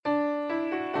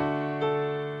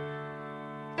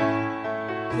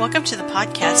Welcome to the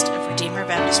podcast of Redeemer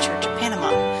Baptist Church of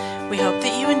Panama. We hope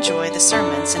that you enjoy the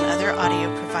sermons and other audio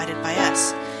provided by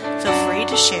us. Feel free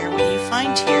to share what you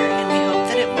find here, and we hope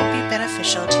that it will be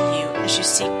beneficial to you as you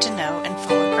seek to know and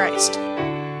follow Christ.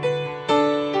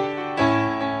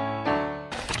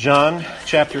 John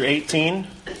chapter 18.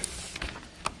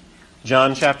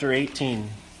 John chapter 18.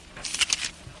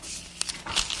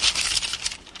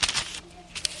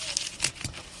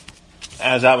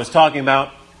 As I was talking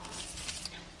about,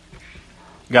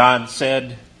 God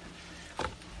said,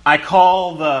 I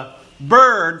call the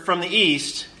bird from the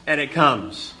east, and it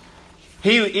comes.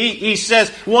 He says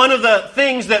one of the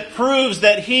things that proves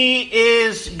that He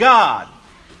is God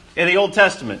in the Old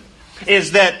Testament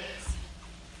is that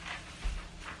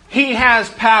He has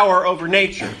power over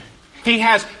nature. He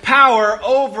has power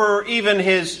over even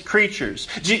His creatures.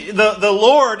 The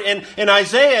Lord in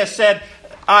Isaiah said,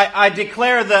 I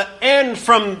declare the end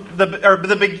from the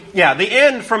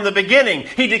end from the beginning.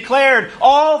 He declared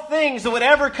all things that would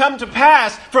ever come to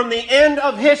pass from the end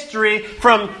of history,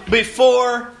 from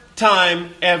before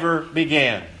time ever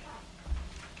began.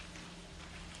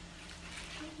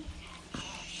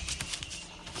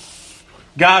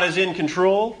 God is in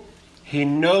control. He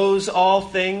knows all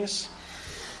things.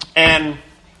 And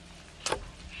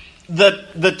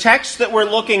the text that we're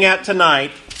looking at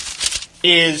tonight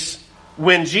is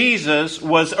when Jesus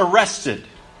was arrested.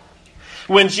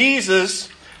 When Jesus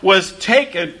was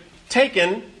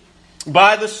taken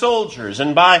by the soldiers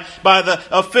and by the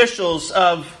officials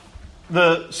of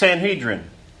the Sanhedrin.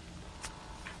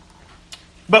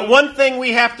 But one thing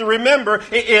we have to remember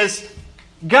is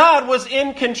God was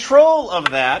in control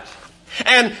of that.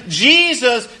 And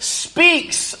Jesus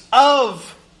speaks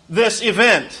of this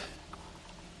event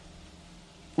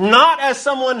not as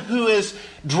someone who is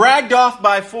dragged off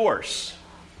by force,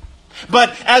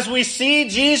 but as we see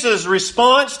Jesus'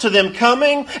 response to them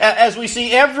coming, as we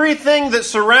see everything that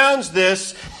surrounds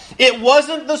this, it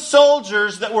wasn't the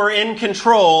soldiers that were in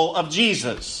control of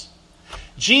Jesus.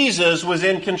 Jesus was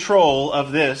in control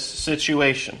of this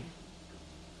situation.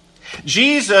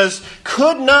 Jesus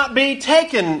could not be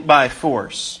taken by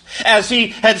force. As He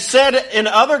had said in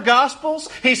other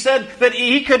Gospels, He said that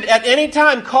He could at any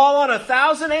time call on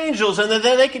 1,000 angels and that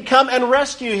they could come and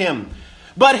rescue Him.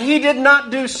 But He did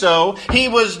not do so. He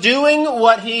was doing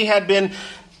what He had been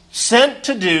sent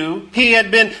to do. He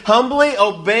had been humbly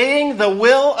obeying the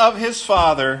will of His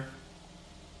Father.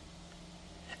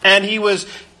 And He was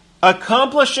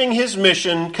accomplishing His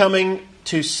mission, coming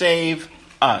to save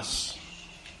us.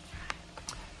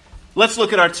 Let's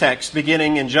look at our text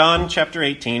beginning in John chapter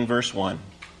 18, verse 1.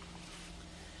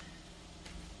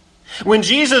 When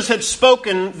Jesus had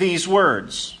spoken these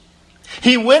words,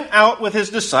 He went out with His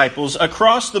disciples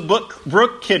across the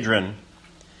brook Kidron,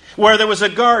 where there was a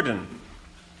garden.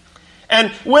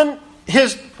 And when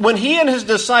He and His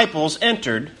disciples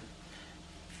entered,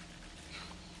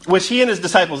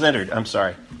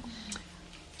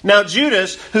 Now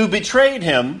Judas, who betrayed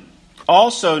Him,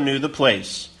 also knew the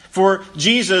place, for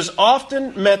Jesus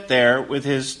often met there with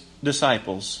His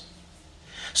disciples.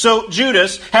 So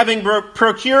Judas, having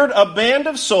procured a band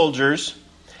of soldiers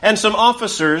and some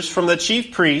officers from the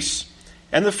chief priests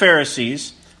and the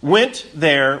Pharisees, went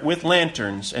there with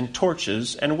lanterns and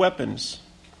torches and weapons.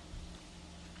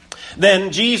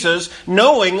 Then Jesus,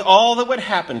 knowing all that would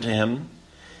happen to Him,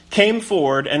 came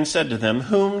forward and said to them,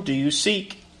 "Whom do you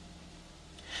seek?"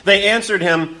 They answered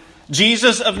Him,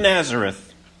 "Jesus of Nazareth."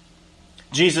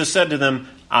 Jesus said to them,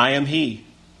 "I am He."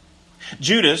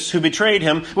 Judas, who betrayed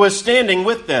Him, was standing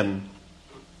with them.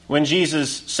 When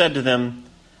Jesus said to them,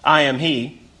 "I am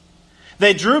He,"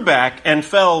 they drew back and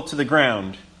fell to the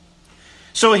ground.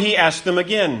 So He asked them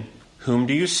again, "Whom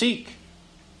do you seek?"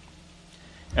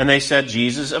 And they said,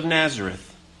 "Jesus of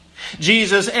Nazareth."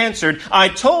 Jesus answered, "I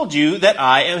told you that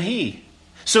I am He.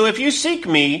 So if you seek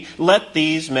Me, let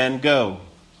these men go."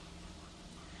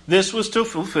 This was to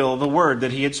fulfill the word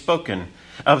that He had spoken.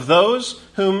 Of those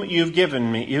whom you've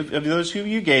given me, of those who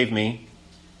you gave me,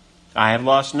 I have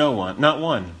lost no one, not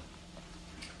one.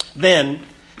 Then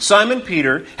Simon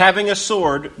Peter, having a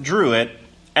sword, drew it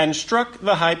and struck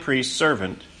the high priest's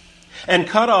servant and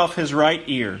cut off his right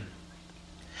ear.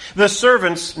 The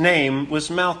servant's name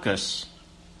was Malchus.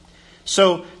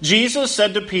 So Jesus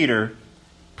said to Peter,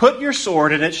 "Put your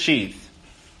sword in its sheath.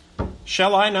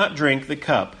 Shall I not drink the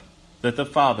cup that the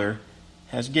Father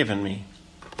has given me?"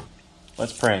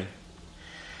 Let's pray.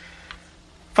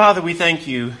 Father, we thank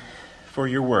You for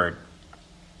Your word.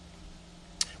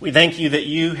 We thank You that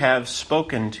You have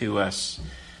spoken to us.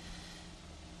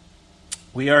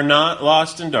 We are not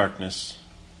lost in darkness.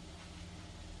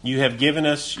 You have given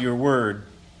us Your word.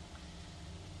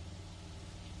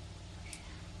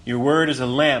 Your word is a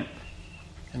lamp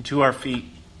unto our feet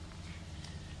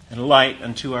and a light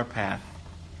unto our path.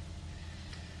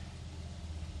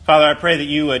 Father, I pray that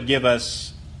you would give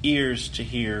us ears to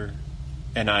hear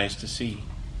and eyes to see.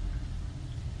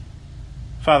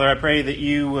 Father, I pray that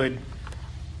you would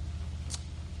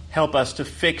help us to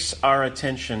fix our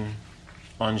attention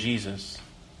on Jesus.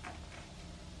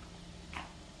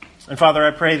 And Father,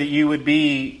 I pray that you would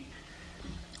be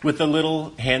with the little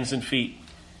hands and feet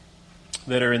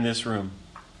that are in this room.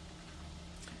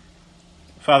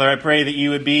 Father, I pray that you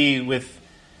would be with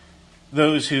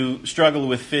those who struggle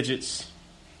with fidgets.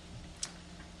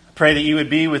 I pray that you would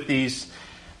be with these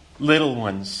little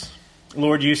ones.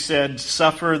 Lord, you said,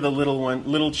 suffer the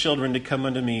little children to come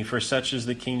unto me, for such is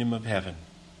the kingdom of heaven.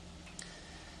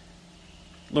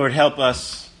 Lord, help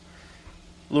us,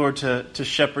 Lord, to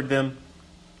shepherd them,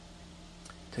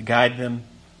 to guide them,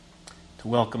 to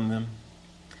welcome them.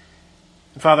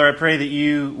 And Father, I pray that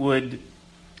you would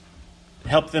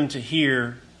help them to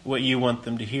hear what you want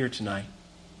them to hear tonight.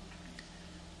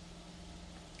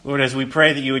 Lord, as we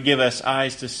pray that you would give us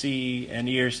eyes to see and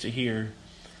ears to hear,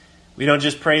 we don't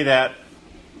just pray that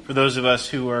for those of us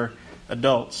who are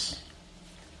adults.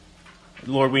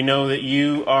 Lord, we know that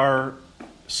you are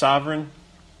sovereign.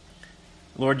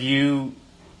 Lord, you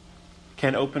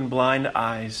can open blind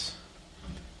eyes.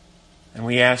 And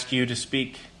we ask you to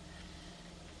speak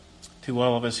to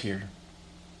all of us here.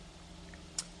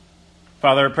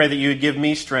 Father, I pray that you would give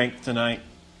me strength tonight.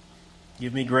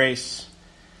 Give me grace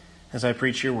as I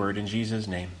preach your word in Jesus'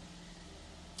 name.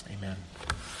 Amen.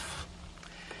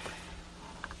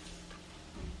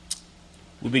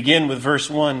 We'll begin with verse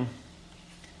 1.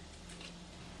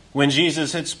 When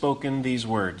Jesus had spoken these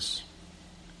words.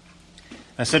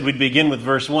 I said we'd begin with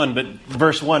verse 1, but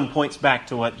verse 1 points back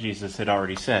to what Jesus had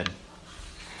already said.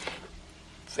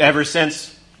 Ever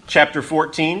since chapter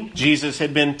 14, Jesus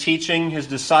had been teaching his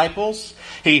disciples.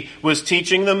 He was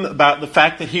teaching them about the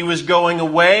fact that he was going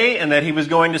away and that he was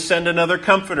going to send another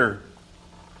comforter.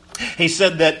 He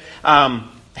said that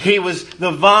he was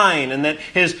the vine and that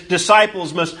his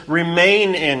disciples must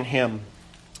remain in him.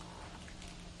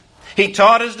 He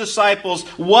taught his disciples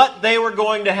what they were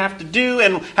going to have to do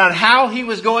and how he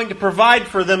was going to provide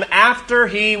for them after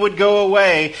he would go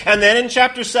away. And then in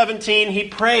chapter 17, he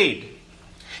prayed.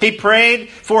 He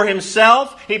prayed for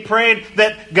himself. He prayed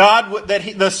that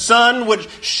the Son would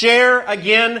share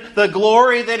again the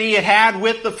glory that he had had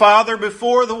with the Father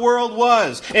before the world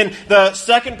was. In the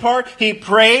second part, he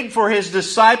prayed for his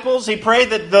disciples. He prayed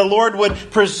that the Lord would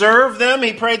preserve them.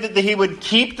 He prayed that he would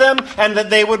keep them and that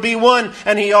they would be one.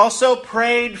 And he also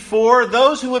prayed for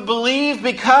those who would believe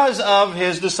because of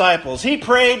his disciples. He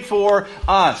prayed for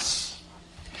us.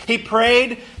 He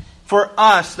prayed for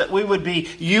us that we would be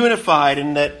unified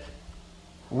and that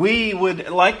we would,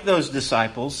 like those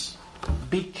disciples,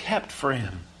 be kept for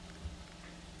him.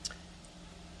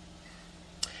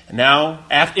 And now,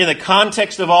 in the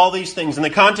context of all these things, in the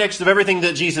context of everything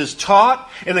that Jesus taught,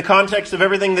 in the context of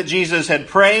everything that Jesus had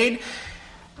prayed,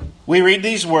 we read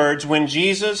these words. When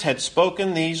Jesus had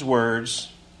spoken these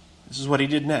words, this is what he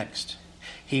did next.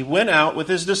 He went out with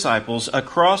his disciples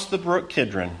across the brook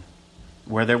Kidron,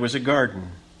 where there was a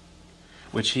garden,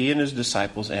 which he and his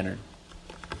disciples entered.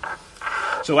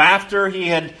 So after he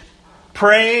had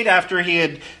prayed, after he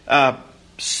had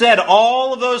said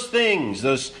all of those things,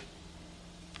 those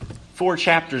 4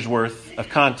 chapters worth of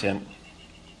content,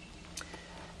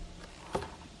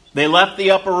 they left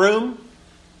the upper room,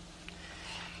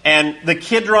 and the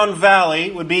Kidron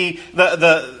Valley would be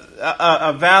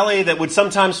a valley that would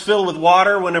sometimes fill with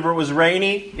water whenever it was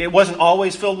rainy. It wasn't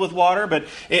always filled with water, but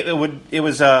it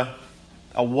was a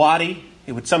wadi.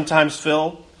 It would sometimes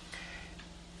fill.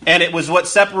 And it was what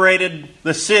separated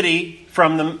the city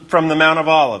from the Mount of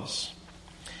Olives.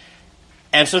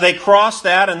 And so they crossed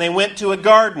that and they went to a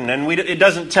garden. And it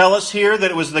doesn't tell us here that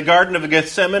it was the Garden of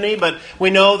Gethsemane, but we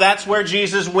know that's where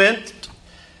Jesus went.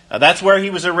 That's where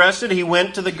he was arrested. He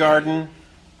went to the Garden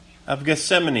of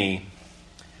Gethsemane.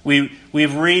 We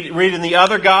read in the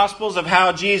other Gospels of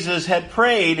how Jesus had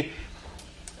prayed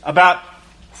about,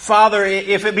 Father,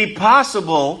 if it be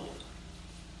possible,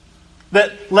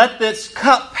 that let this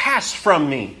cup pass from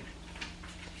me.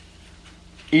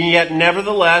 And yet,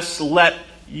 nevertheless, let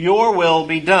your will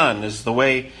be done, is the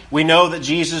way we know that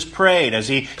Jesus prayed as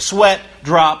he sweat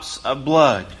drops of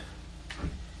blood.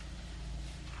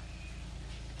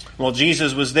 Well,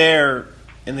 Jesus was there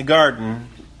in the garden.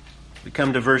 We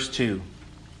come to verse 2.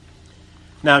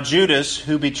 Now Judas,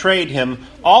 who betrayed him,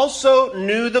 also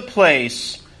knew the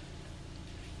place,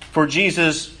 for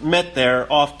Jesus had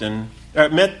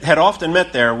often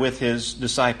met there with his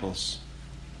disciples.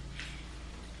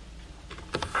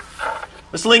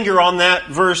 Let's linger on that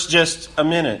verse just a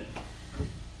minute.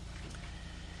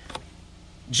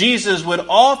 Jesus would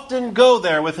often go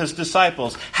there with his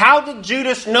disciples. How did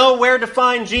Judas know where to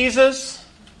find Jesus?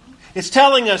 It's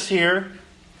telling us here.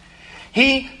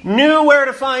 He knew where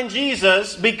to find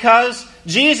Jesus because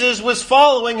Jesus was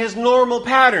following his normal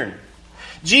pattern.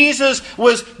 Jesus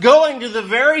was going to the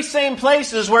very same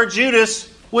places where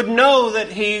Judas would know that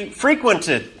he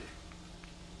frequented.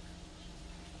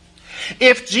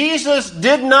 If Jesus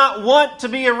did not want to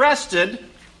be arrested,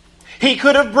 he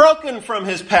could have broken from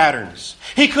his patterns.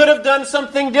 He could have done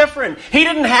something different. He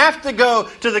didn't have to go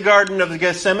to the Garden of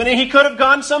Gethsemane. He could have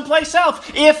gone someplace else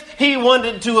if he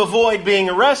wanted to avoid being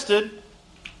arrested.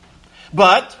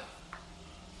 But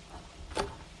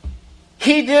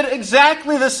he did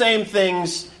exactly the same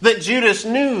things that Judas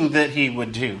knew that he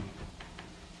would do.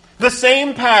 The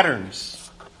same patterns.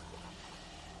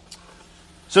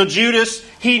 So Judas,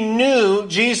 he knew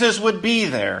Jesus would be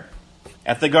there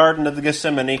at the Garden of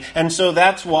Gethsemane, and so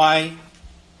that's why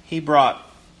he brought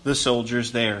the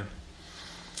soldiers there.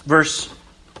 Verse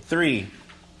 3.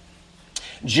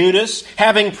 Judas,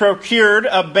 having procured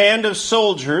a band of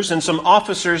soldiers and some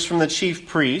officers from the chief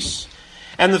priests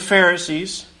and the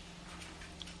Pharisees,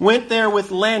 went there with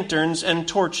lanterns and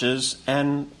torches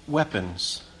and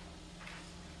weapons.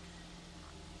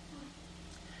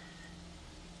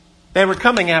 They were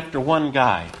coming after one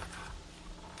guy.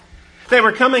 They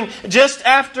were coming just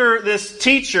after this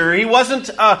teacher. He wasn't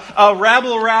a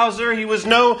rabble-rouser. He was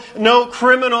no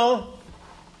criminal.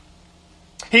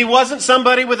 He wasn't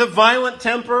somebody with a violent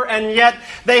temper, and yet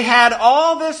they had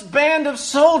all this band of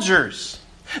soldiers.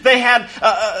 They had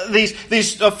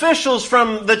these officials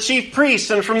from the chief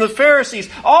priests and from the Pharisees.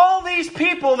 All these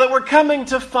people that were coming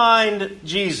to find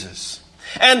Jesus.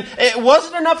 And it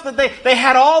wasn't enough that they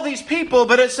had all these people,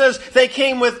 but it says they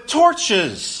came with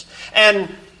torches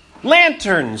and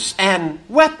lanterns and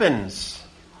weapons.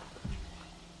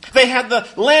 They had the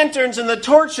lanterns and the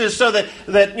torches so that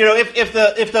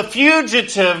if the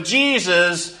fugitive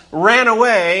Jesus ran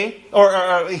away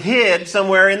or hid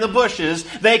somewhere in the bushes,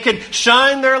 they could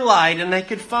shine their light and they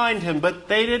could find him. But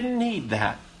they didn't need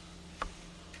that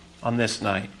on this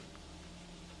night.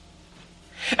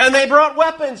 And they brought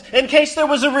weapons in case there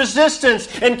was a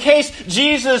resistance, in case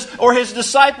Jesus or his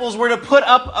disciples were to put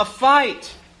up a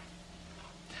fight.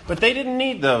 But they didn't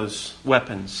need those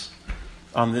weapons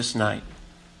on this night.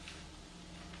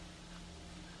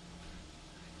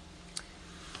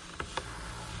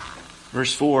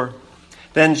 Verse 4,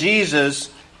 then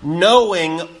Jesus,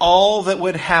 knowing all that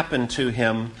would happen to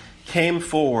him, came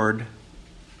forward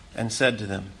and said to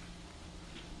them.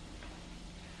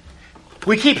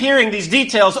 We keep hearing these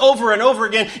details over and over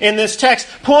again in this text,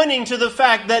 pointing to the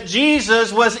fact that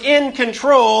Jesus was in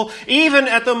control even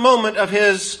at the moment of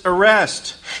his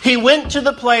arrest. He went to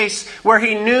the place where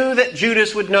he knew that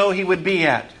Judas would know he would be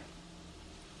at.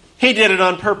 He did it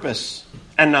on purpose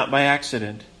and not by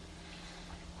accident.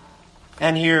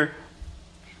 And here,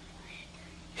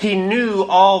 he knew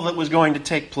all that was going to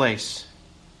take place.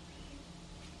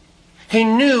 He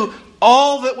knew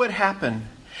all that would happen.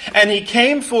 And he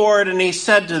came forward and he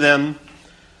said to them,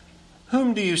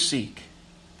 whom do you seek?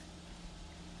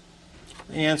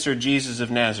 They answered, Jesus of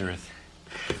Nazareth.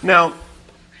 Now,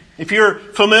 if you're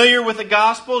familiar with the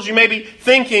Gospels, you may be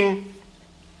thinking,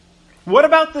 what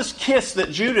about this kiss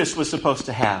that Judas was supposed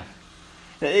to have?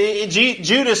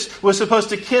 Judas was supposed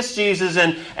to kiss Jesus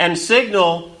and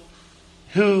signal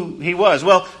who he was.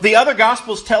 Well, the other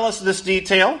Gospels tell us this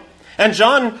detail. And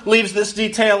John leaves this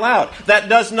detail out. That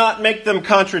does not make them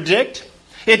contradict.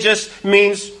 It just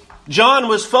means John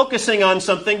was focusing on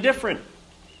something different.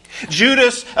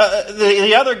 Judas,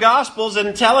 the other Gospels,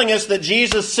 in telling us that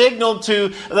Jesus signaled to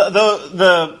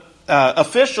the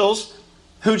officials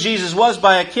who Jesus was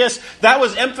by a kiss, that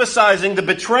was emphasizing the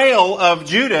betrayal of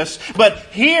Judas. But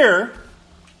here,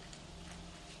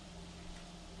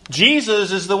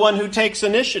 Jesus is the one who takes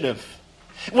initiative.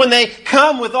 When they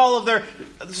come with all of their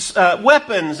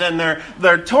weapons and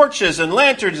their torches and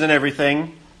lanterns and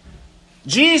everything,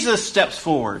 Jesus steps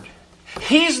forward.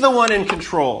 He's the one in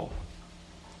control.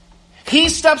 He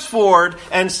steps forward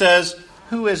and says,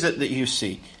 who is it that you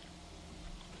seek?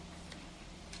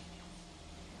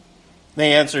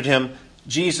 They answered him,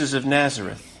 Jesus of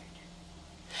Nazareth.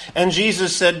 And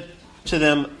Jesus said to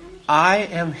them, I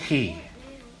am he.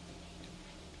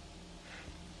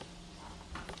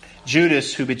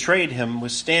 Judas, who betrayed him,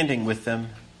 was standing with them.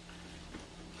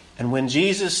 And when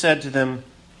Jesus said to them,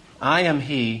 I am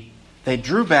he, they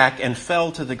drew back and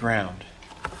fell to the ground.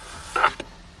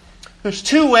 There's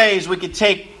two ways we could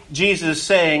take Jesus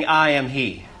saying, I am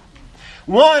he.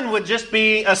 One would just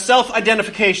be a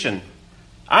self-identification.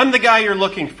 I'm the guy you're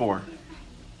looking for.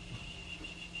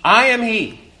 I am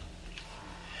he.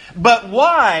 But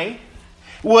why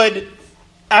would,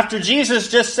 after Jesus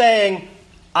just saying,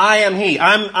 I am he,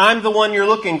 I'm the one you're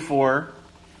looking for,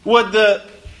 would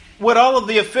all of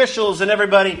the officials and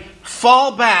everybody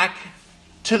fall back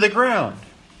to the ground?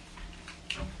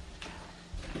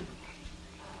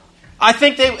 I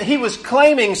think he was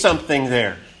claiming something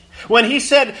there. When he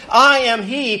said, I am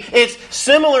he, it's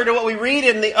similar to what we read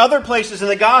in the other places in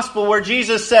the gospel where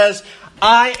Jesus says,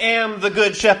 I am the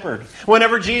good shepherd.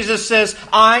 Whenever Jesus says,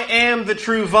 I am the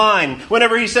true vine.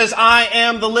 Whenever he says, I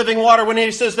am the living water. When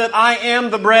he says that I am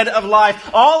the bread of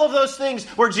life. All of those things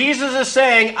where Jesus is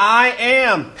saying, I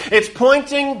am. It's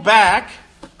pointing back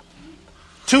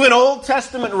to an Old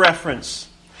Testament reference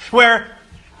where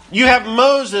you have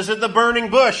Moses at the burning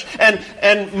bush.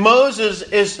 And Moses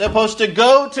is supposed to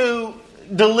go to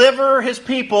deliver his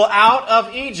people out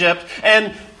of Egypt.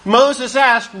 And Moses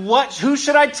asked, who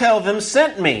should I tell them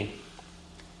sent me?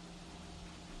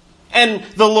 And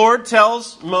the Lord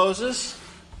tells Moses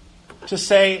to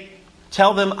say,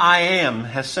 tell them I am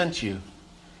has sent you.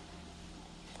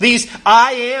 These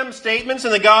I am statements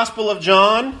in the Gospel of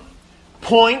John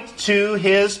point to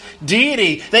his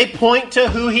deity. They point to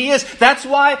who he is. That's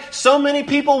why so many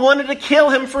people wanted to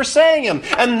kill him for saying him.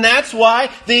 And that's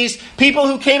why these people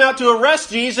who came out to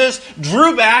arrest Jesus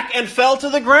drew back and fell to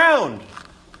the ground.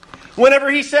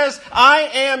 Whenever he says, I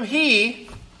am he,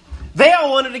 they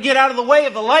all wanted to get out of the way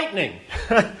of the lightning.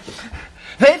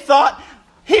 They thought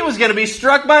he was going to be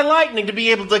struck by lightning to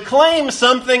be able to claim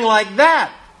something like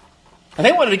that. And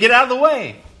they wanted to get out of the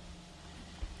way.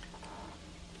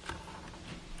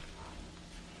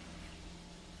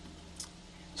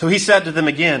 So he said to them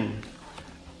again,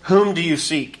 whom do you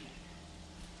seek?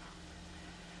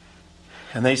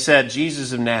 And they said,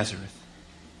 Jesus of Nazareth.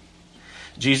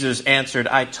 Jesus answered,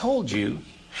 I told you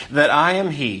that I am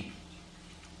he.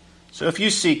 So if you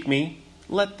seek me,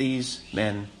 let these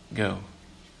men go.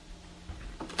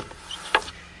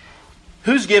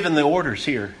 Who's given the orders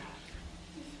here?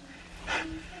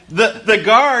 The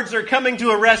guards are coming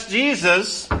to arrest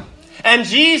Jesus, and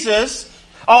Jesus,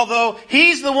 although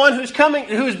he's the one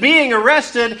who's being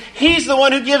arrested, he's the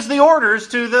one who gives the orders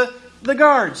to the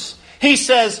guards. He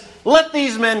says, let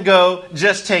these men go,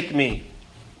 just take me.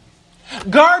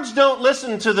 Guards don't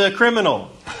listen to the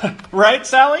criminal. Right,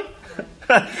 Sally?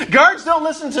 Guards don't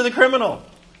listen to the criminal.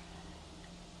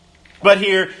 But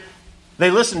here,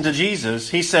 they listen to Jesus.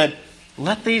 He said,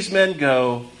 let these men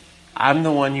go. I'm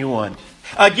the one you want.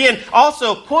 Again,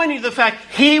 also pointing to the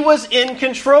fact he was in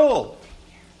control.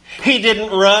 He didn't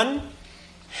run.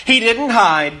 He didn't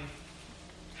hide.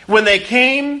 When they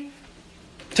came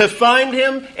to find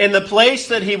him in the place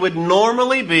that he would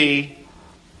normally be,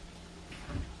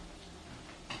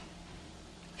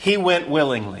 he went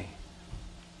willingly.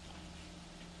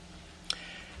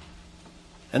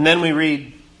 And then we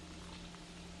read,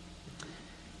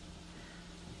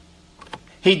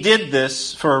 he did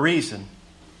this for a reason.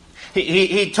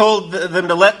 He told them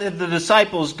to let the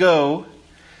disciples go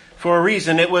for a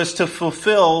reason. It was to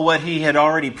fulfill what he had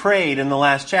already prayed in the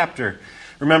last chapter.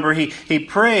 Remember, he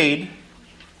prayed,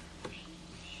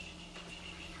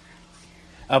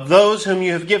 of those whom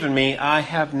you have given me, I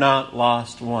have not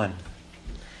lost one.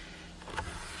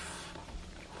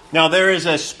 Now, there is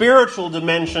a spiritual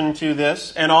dimension to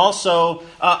this and also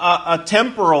a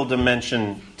temporal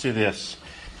dimension to this.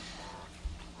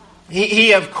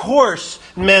 He, of course,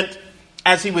 meant,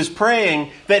 as he was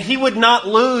praying, that he would not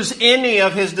lose any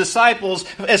of his disciples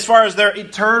as far as their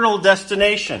eternal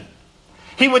destination.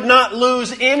 He would not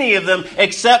lose any of them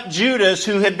except Judas,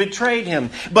 who had betrayed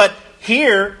him. But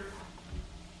here,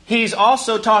 he's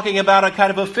also talking about a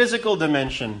kind of a physical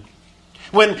dimension.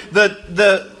 When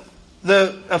the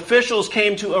officials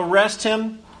came to arrest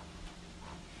him,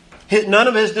 none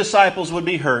of his disciples would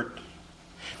be hurt.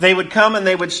 They would come and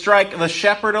they would strike the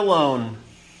shepherd alone.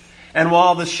 And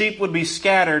while the sheep would be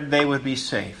scattered, they would be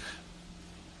safe.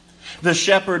 The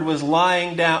shepherd was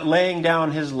laying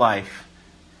down his life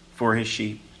for his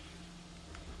sheep.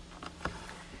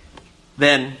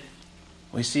 Then,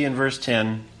 we see in verse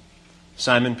 10,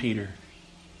 Simon Peter.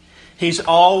 He's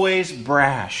always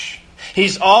brash.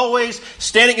 He's always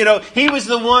standing, he was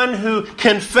the one who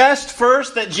confessed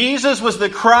first that Jesus was the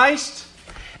Christ.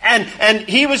 And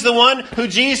he was the one who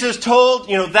Jesus told,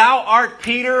 thou art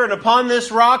Peter, and upon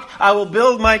this rock I will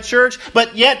build my church.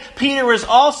 But yet Peter was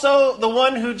also the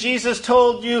one who Jesus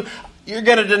told you're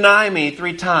going to deny me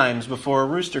 3 times before a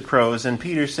rooster crows. And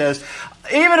Peter says,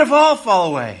 even if all fall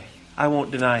away, I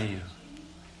won't deny you.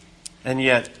 And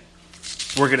yet,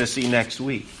 we're going to see next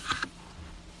week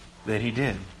that he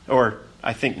did. Or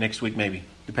I think next week maybe.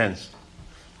 Depends.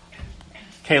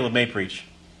 Caleb may preach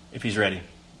if he's ready.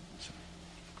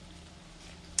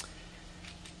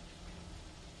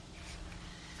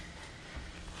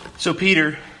 So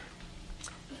Peter,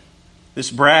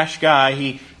 this brash guy,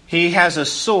 he has a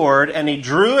sword and he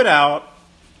drew it out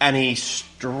and he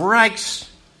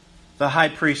strikes the high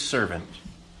priest's servant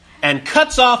and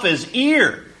cuts off his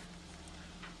ear.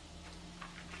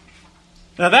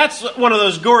 Now that's one of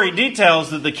those gory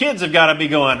details that the kids have got to be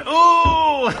going, ooh!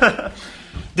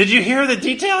 Did you hear the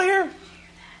detail here?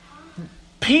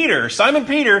 Simon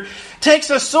Peter,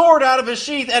 takes a sword out of his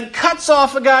sheath and cuts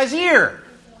off a guy's ear.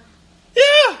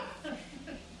 Yeah!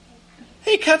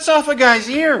 He cuts off a guy's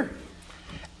ear.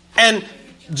 And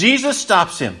Jesus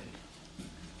stops him.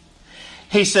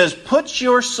 He says, put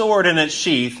your sword in its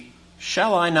sheath.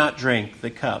 Shall I not drink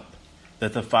the cup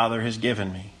that the Father has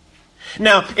given me?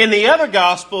 Now, in the other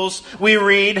Gospels, we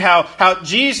read how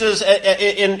Jesus,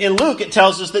 in Luke, it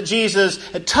tells us that Jesus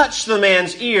touched the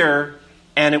man's ear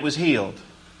and it was healed.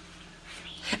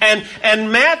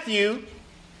 And Matthew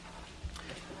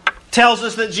tells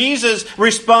us that Jesus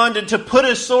responded to put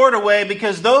his sword away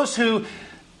because those who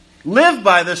live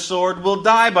by the sword will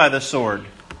die by the sword.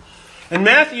 And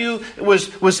Matthew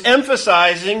was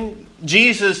emphasizing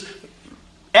Jesus'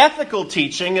 ethical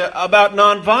teaching about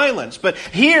nonviolence. But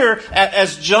here,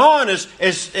 as John is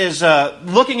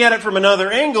looking at it from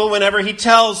another angle, whenever he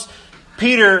tells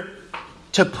Peter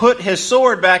to put his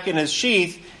sword back in his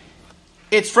sheath,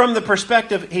 it's from the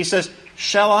perspective, he says,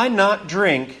 shall I not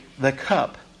drink the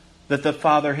cup that the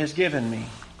Father has given me?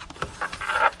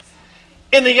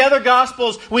 In the other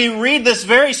Gospels, we read this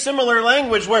very similar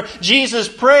language where Jesus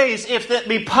prays, if that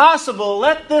be possible,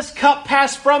 let this cup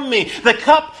pass from me. The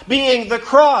cup being the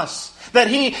cross. That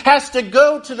he has to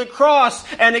go to the cross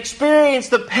and experience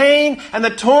the pain and the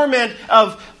torment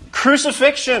of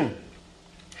crucifixion,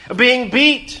 of being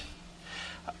beat,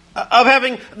 of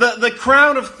having the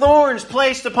crown of thorns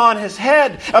placed upon his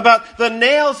head, about the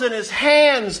nails in his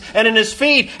hands and in his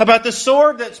feet, about the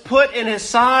sword that's put in his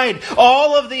side,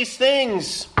 all of these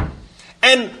things.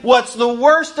 And what's the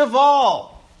worst of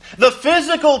all, the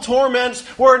physical torments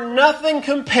were nothing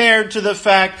compared to the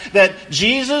fact that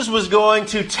Jesus was going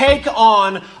to take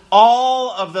on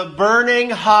all of the burning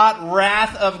hot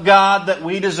wrath of God that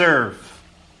we deserve.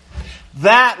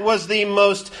 That was the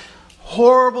most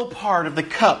horrible part of the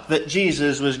cup that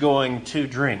Jesus was going to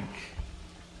drink.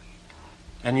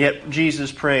 And yet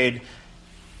Jesus prayed,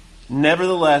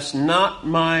 nevertheless, not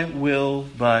my will,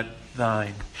 but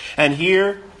thine. And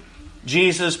here,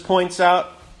 Jesus points out,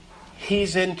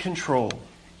 he's in control.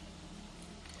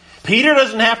 Peter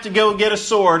doesn't have to go get a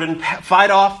sword and fight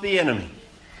off the enemy.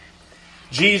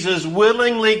 Jesus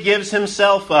willingly gives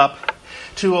himself up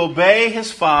to obey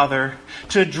his Father,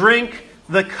 to drink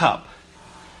the cup.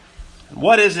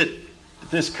 What is it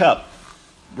this cup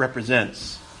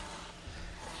represents?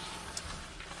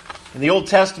 In the Old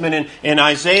Testament, in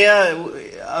Isaiah,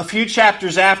 a few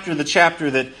chapters after the chapter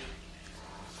that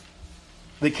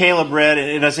Caleb read,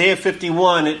 in Isaiah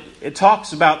 51, it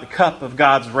talks about the cup of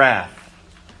God's wrath.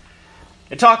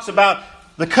 It talks about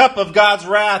the cup of God's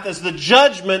wrath as the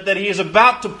judgment that he is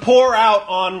about to pour out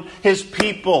on his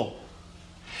people.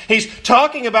 He's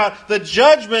talking about the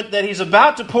judgment that he's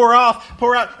about to pour out,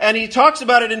 and he talks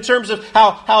about it in terms of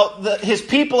how his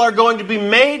people are going to be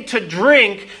made to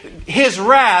drink his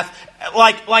wrath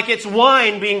like it's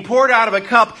wine being poured out of a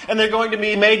cup, and they're going to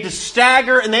be made to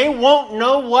stagger, and they won't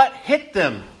know what hit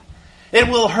them. It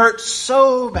will hurt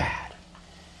so bad.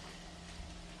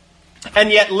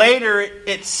 And yet later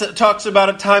it talks about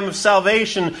a time of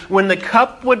salvation when the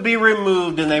cup would be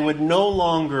removed and they would no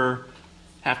longer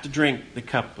have to drink the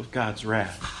cup of God's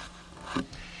wrath.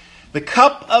 The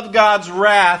cup of God's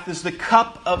wrath is the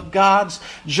cup of God's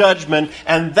judgment,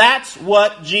 and that's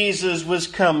what Jesus was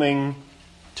coming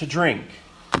to drink.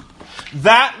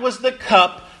 That was the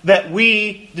cup that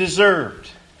we deserved.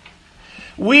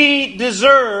 We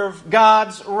deserve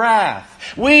God's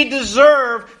wrath. We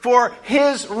deserve for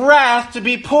His wrath to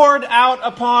be poured out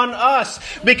upon us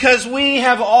because we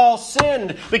have all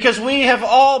sinned, because we have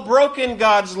all broken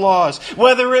God's laws.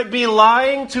 Whether it be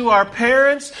lying to our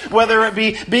parents, whether it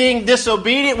be being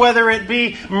disobedient, whether it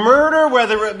be murder,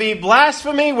 whether it be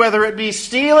blasphemy, whether it be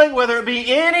stealing, whether it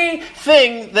be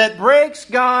anything that breaks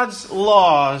God's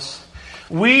laws,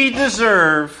 we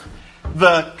deserve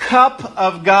the cup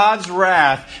of God's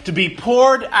wrath to be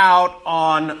poured out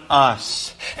on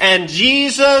us. And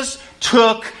Jesus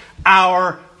took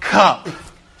our cup.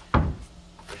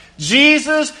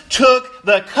 Jesus took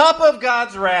the cup of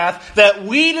God's wrath that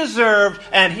we deserved,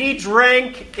 and He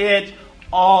drank it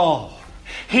all.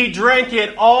 He drank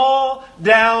it all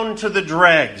down to the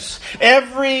dregs.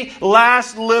 Every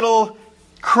last little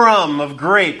crumb of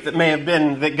grape that may have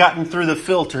been that gotten through the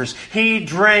filters. He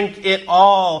drank it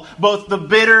all, both the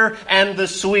bitter and the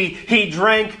sweet. He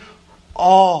drank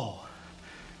all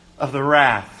of the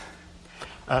wrath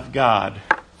of God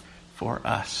for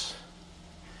us.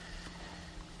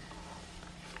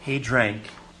 He drank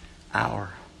our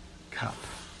cup.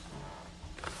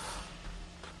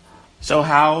 So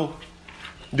how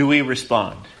do we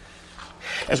respond?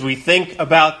 As we think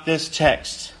about this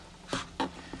text,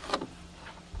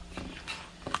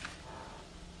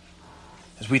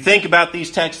 as we think about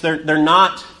these texts, they're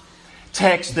not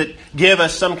texts that give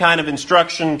us some kind of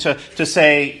instruction to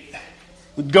say,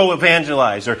 go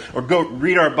evangelize or go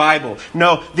read our Bible.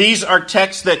 No, these are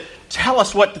texts that tell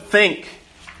us what to think.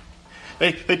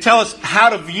 They tell us how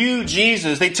to view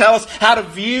Jesus. They tell us how to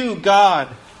view God.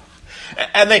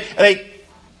 And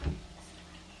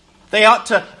they ought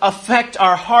to affect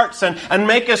our hearts and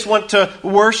make us want to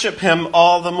worship Him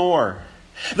all the more.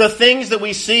 The things that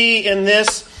we see in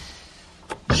this,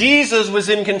 Jesus was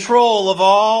in control of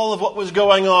all of what was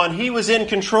going on. He was in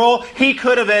control. He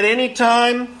could have at any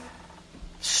time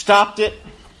stopped it.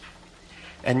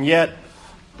 And yet,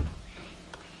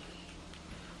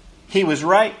 He was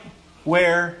right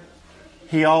where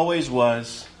He always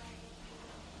was,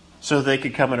 so they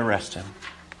could come and arrest Him.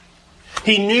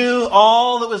 He knew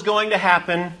all that was going to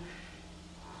happen,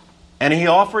 and He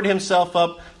offered Himself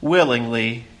up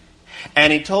willingly,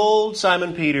 and He told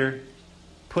Simon Peter,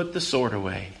 put the sword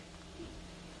away.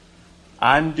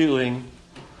 I'm doing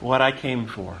what I came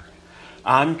for.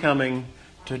 I'm coming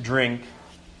to drink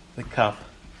the cup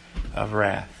of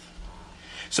wrath.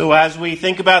 So as we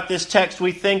think about this text,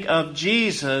 we think of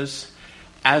Jesus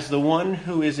as the one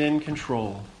who is in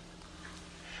control.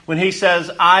 When He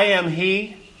says, I am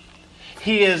He,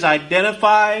 He is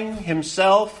identifying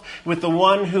Himself with the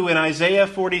one who in Isaiah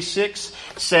 46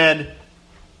 said,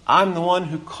 I'm the one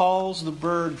who calls the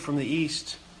bird from the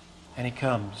east, and he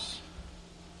comes.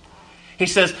 He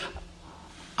says,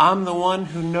 I'm the one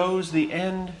who knows the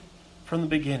end from the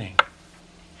beginning.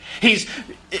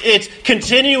 It's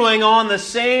continuing on the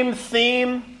same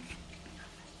theme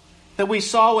that we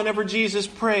saw whenever Jesus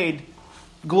prayed,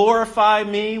 glorify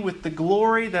me with the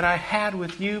glory that I had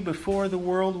with you before the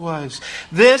world was.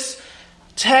 This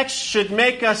text should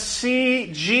make us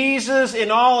see Jesus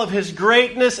in all of His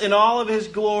greatness, in all of His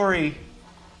glory.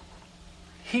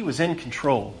 He was in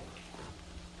control.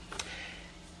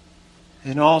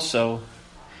 And also,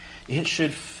 it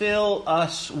should fill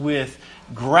us with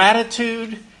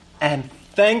gratitude and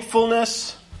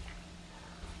thankfulness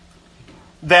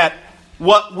that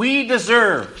what we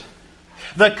deserved,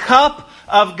 the cup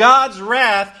of God's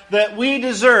wrath that we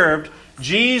deserved,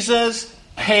 Jesus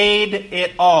paid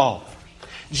it all.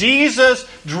 Jesus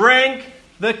drank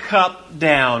the cup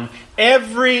down,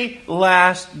 every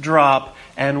last drop,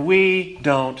 and we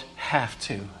don't have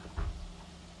to.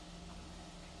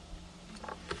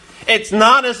 It's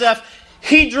not as if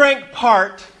He drank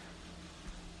part,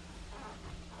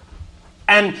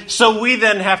 and so we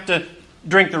then have to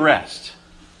drink the rest.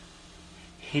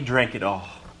 He drank it all.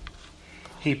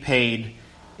 He paid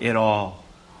it all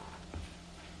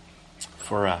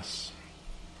for us.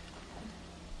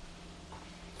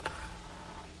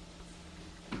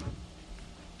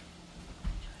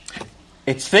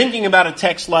 It's thinking about a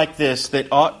text like this that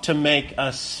ought to make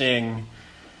us sing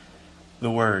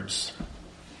the words,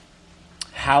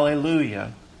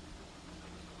 Hallelujah,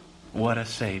 what a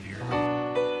Savior.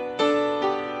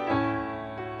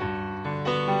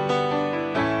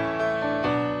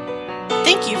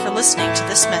 Thank you for listening to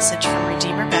this message from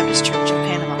Redeemer Baptist Church in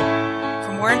Panama.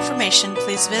 For more information,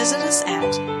 please visit us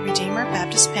at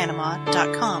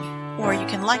RedeemerBaptistPanama.com, or you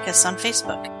can like us on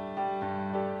Facebook.